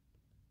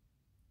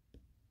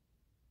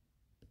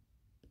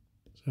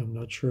 So I'm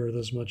not sure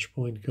there's much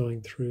point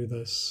going through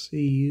the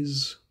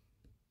C's.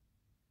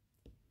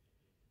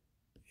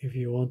 If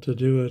you want to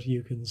do it,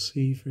 you can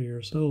see for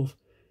yourself.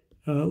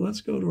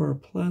 Let's go to our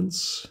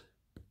plants.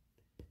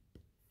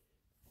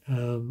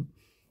 The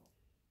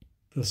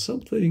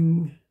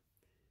something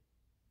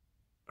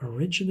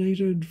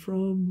originated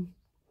from,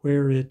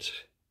 where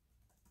it's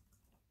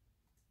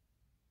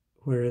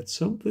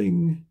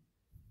something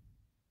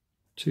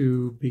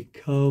to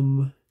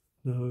become,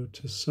 no,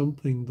 to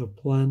something the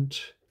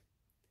plant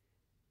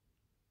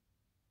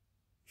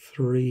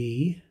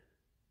 3.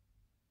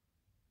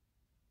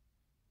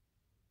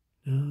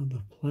 Now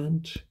the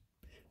plant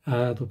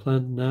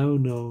now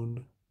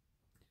known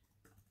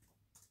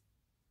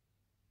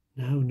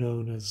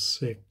as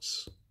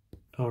 6,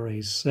 or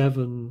a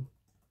 7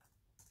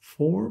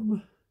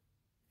 form.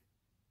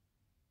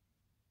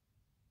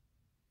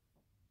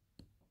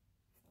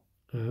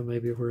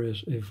 Maybe we're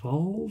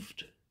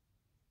evolved.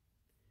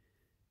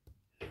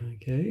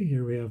 Okay,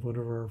 here we have one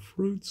of our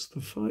fruits,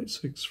 the 5,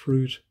 6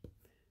 fruit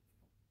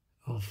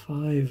of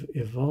 5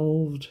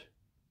 evolved.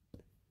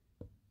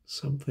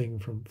 Something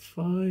from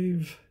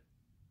 5.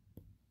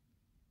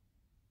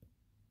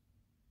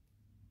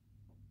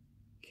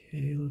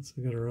 Okay, let's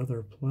look at our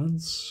other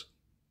plants.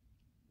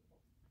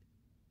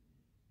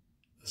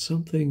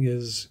 Something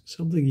is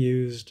something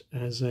used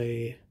as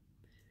a,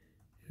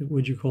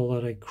 would you call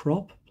that a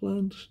crop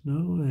plant?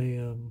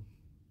 No,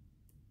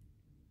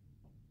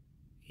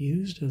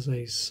 used as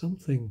a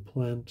something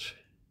plant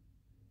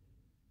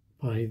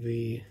by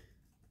the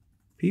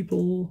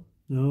people.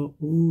 No,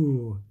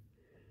 ooh,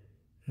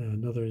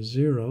 another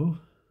 0.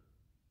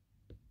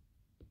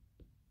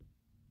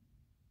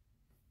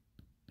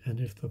 And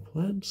if the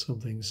plant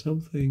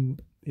something,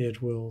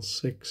 it will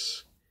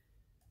 6,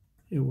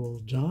 it will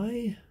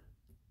die.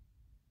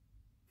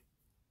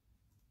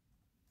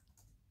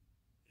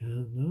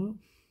 And no.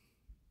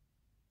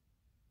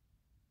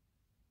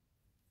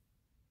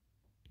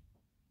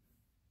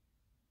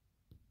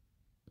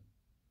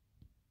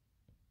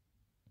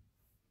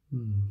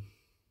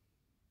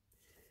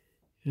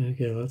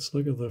 Okay, let's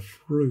look at the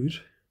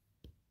fruit.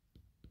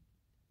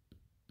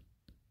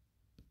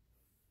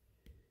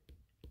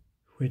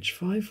 Which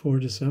 5, 4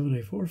 to 7,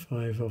 a 4,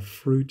 5 of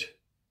fruit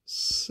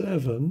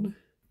 7.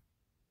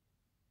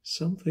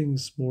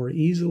 Something's more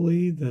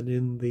easily than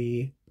in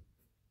the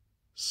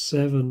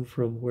 7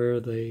 from where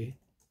they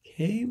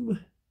came.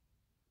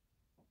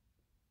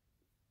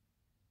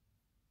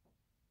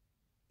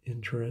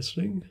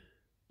 Interesting.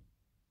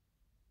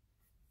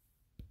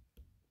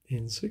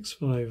 In 6,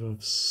 5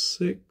 of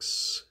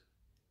 6,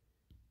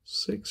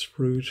 6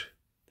 fruit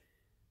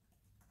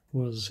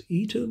was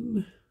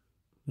eaten.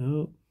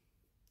 No.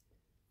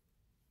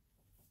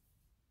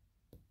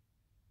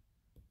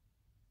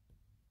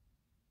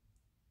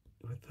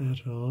 With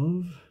that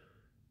of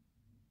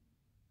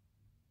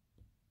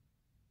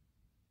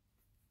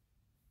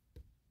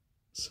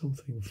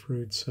something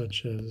fruit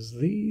such as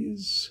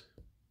these.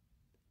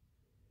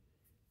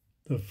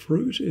 The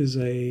fruit is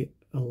a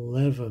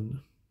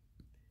 11.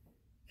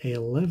 A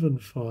 11,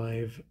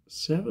 5,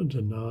 7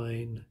 to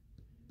 9.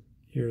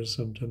 Here's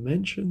some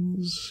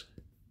dimensions.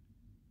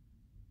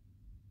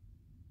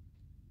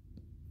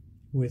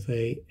 With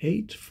a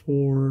 8,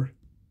 4,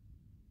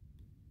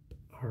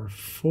 or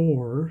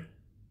 4.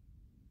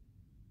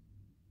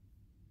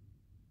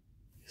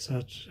 Is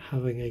that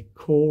having a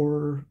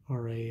core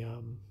or a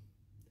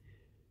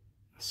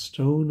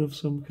stone of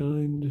some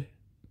kind?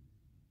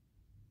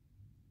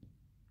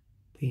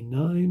 The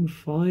 9,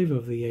 5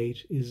 of the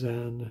 8 is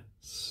an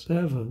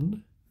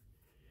 7.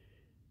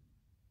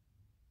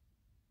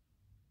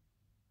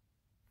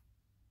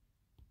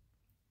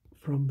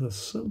 From the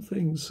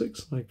something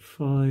 6 like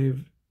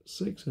 5,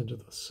 6 into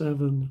the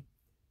 7.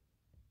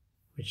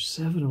 which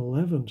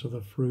 7-Eleven to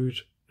the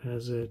fruit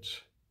has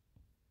it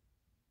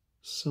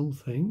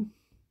something.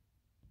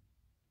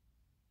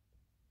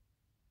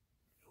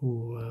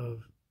 Ooh,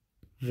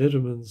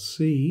 vitamin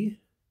C.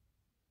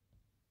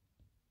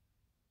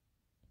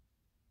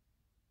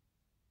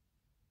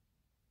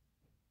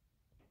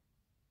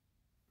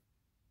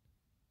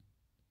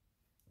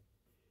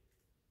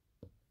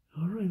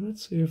 All right,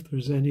 let's see if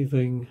there's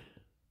anything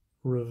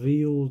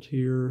revealed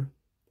here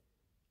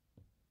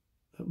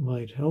that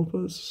might help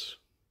us.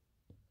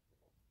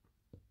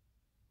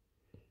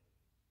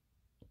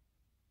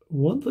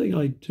 One thing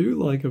I do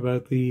like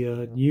about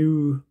the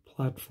new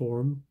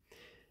platform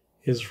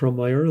is from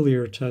my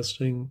earlier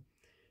testing,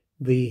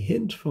 the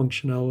hint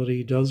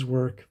functionality does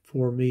work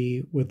for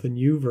me with the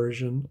new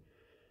version.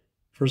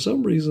 For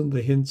some reason,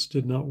 the hints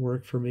did not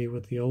work for me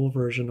with the old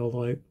version,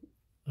 although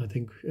I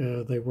think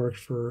they worked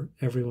for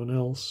everyone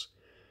else.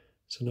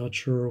 So not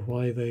sure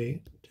why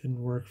they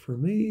didn't work for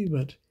me,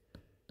 but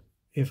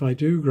if I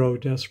do grow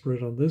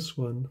desperate on this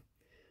one,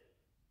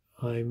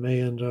 I may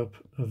end up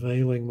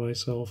availing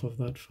myself of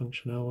that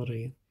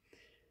functionality.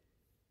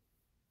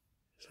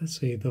 So let's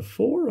see, the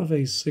 4 of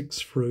a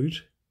 6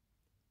 fruit,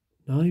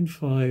 9,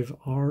 5,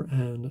 R,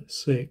 and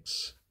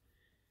 6,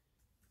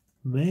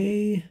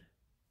 may,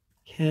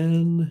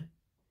 can,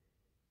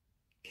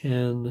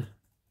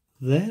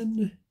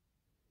 then,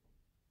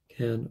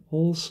 can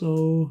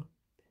also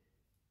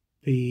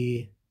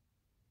be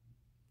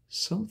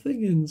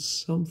something in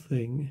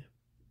something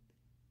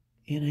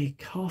in a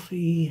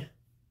coffee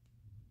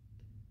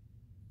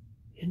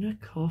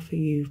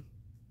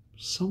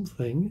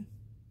something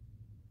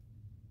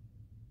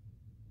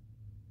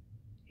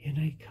in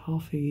a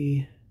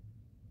coffee.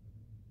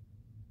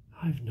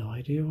 I have no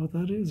idea what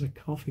that is. A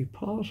coffee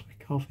pot,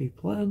 a coffee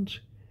plant,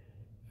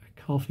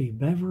 a coffee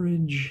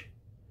beverage,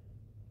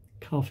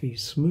 coffee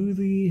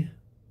smoothie.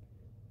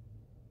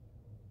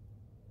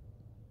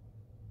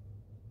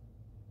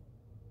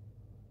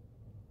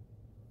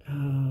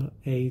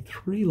 A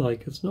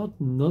 3-like. It's not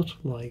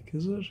nut-like,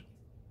 is it?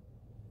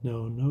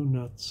 No, no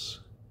nuts.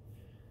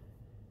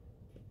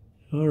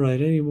 All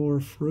right, any more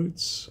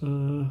fruits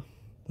that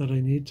I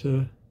need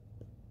to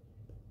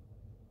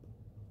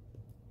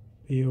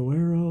be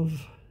aware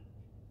of?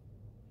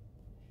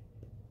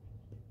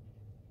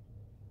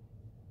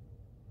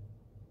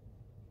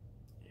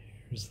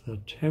 Here's the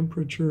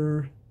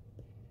temperature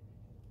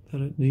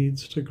that it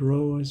needs to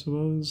grow, I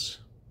suppose.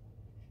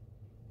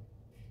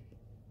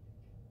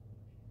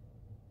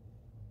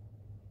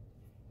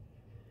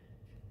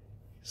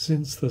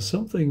 Since the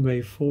something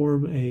may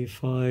form a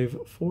 5,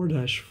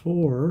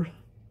 4-4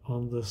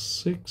 on the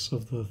 6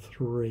 of the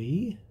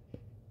 3.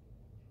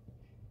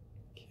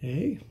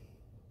 Okay.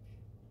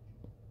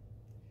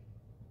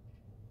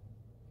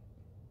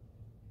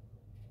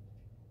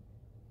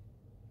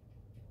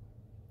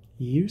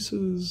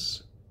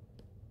 Uses.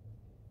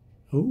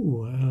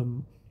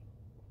 Oh,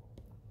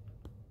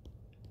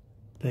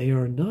 they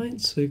are 9,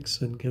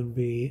 6 and can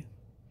be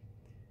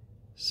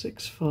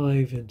 6,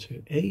 5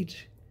 into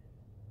 8.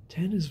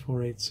 10 is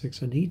 4, 8,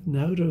 6, and eaten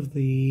out of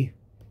the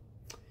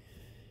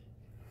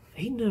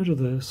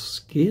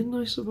skin,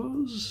 I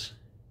suppose.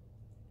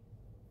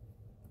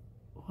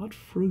 What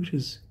fruit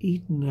is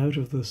eaten out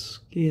of the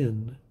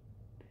skin?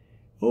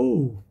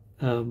 Oh,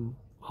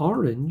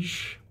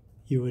 orange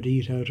you would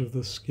eat out of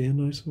the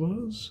skin, I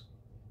suppose.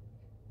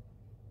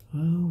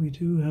 Well, we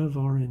do have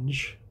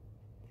orange.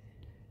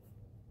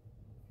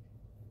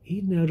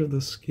 Eaten out of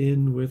the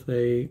skin with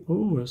a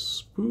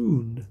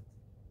spoon.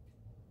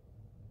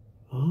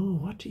 Oh,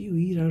 what do you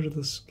eat out of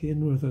the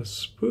skin with a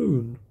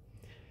spoon?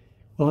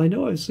 Well, I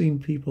know I've seen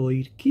people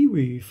eat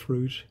kiwi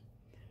fruit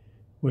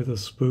with a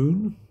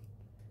spoon.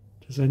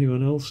 Does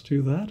anyone else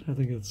do that? I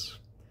think it's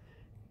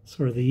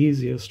sort of the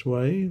easiest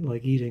way,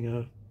 like eating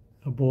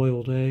a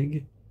boiled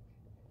egg.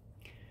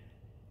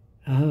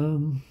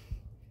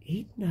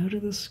 Eaten out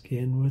of the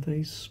skin with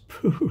a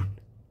spoon.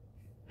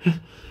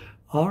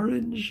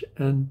 Orange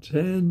and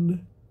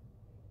 10,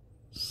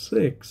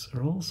 6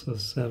 are also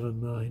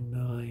 7, 9,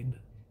 9.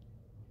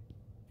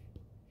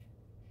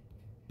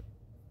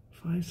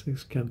 5,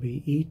 6 can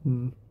be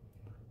eaten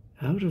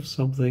out of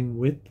something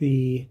with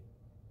the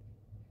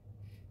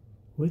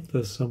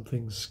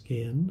something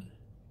skin.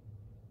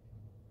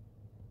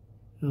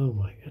 Oh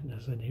my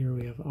goodness, and here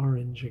we have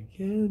orange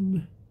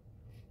again.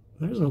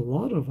 There's a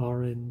lot of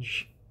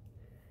orange.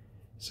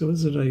 So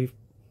is it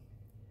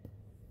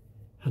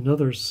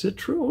another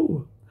citrus?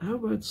 Oh, how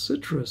about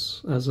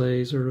citrus as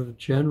a sort of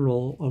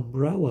general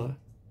umbrella?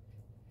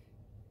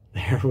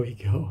 There we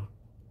go.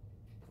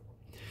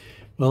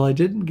 Well, I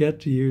didn't get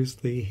to use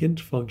the hint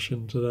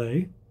function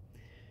today.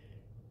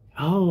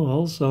 Oh,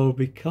 also,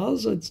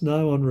 because it's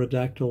now on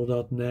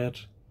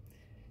Redactle.net,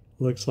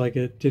 looks like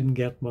it didn't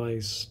get my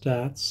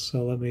stats,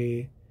 so let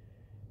me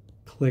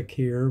click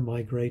here,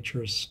 migrate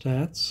your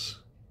stats.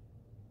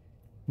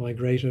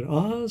 Migrated,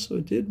 so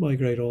it did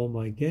migrate all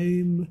my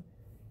game.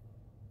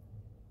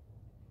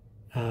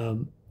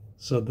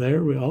 So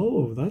there we,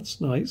 oh,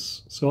 that's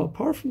nice. So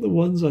apart from the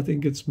ones I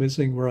think it's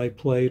missing where I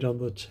played on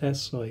the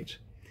test site,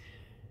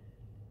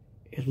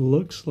 it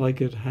looks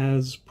like it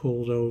has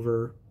pulled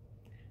over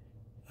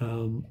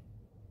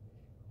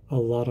a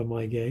lot of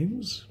my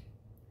games,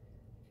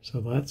 so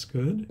that's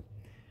good.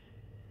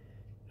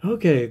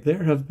 Okay,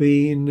 there have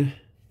been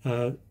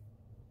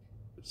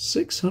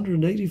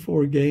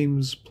 684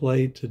 games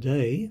played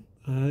today.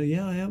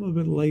 Yeah, I am a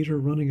bit later,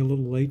 running a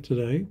little late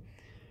today.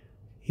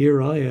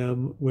 Here I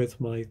am with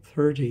my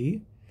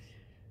 30.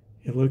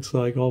 It looks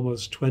like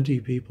almost 20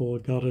 people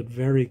got it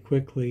very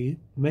quickly,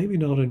 maybe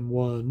not in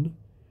one.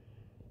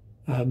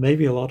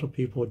 Maybe a lot of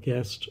people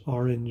guessed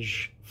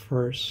orange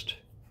first.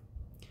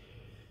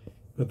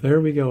 But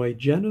there we go, a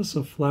genus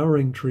of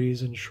flowering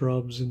trees and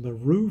shrubs in the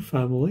rue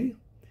family.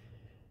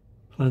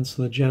 Plants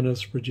in the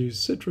genus produce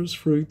citrus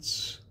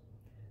fruits,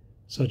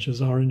 such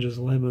as oranges,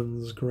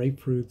 lemons,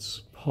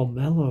 grapefruits,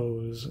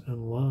 pomelos,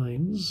 and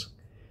limes.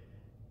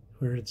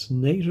 Where it's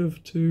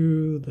native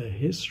to, the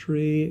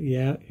history,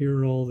 yeah, here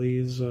are all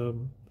these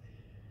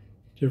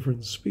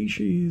different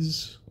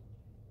species,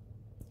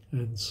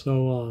 and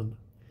so on.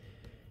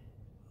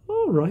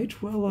 All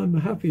right, well, I'm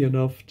happy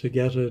enough to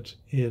get it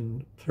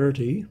in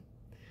 30.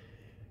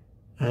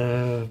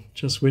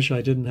 Just wish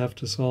I didn't have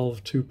to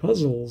solve 2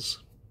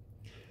 puzzles.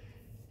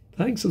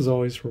 Thanks as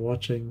always for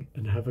watching,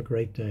 and have a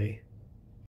great day.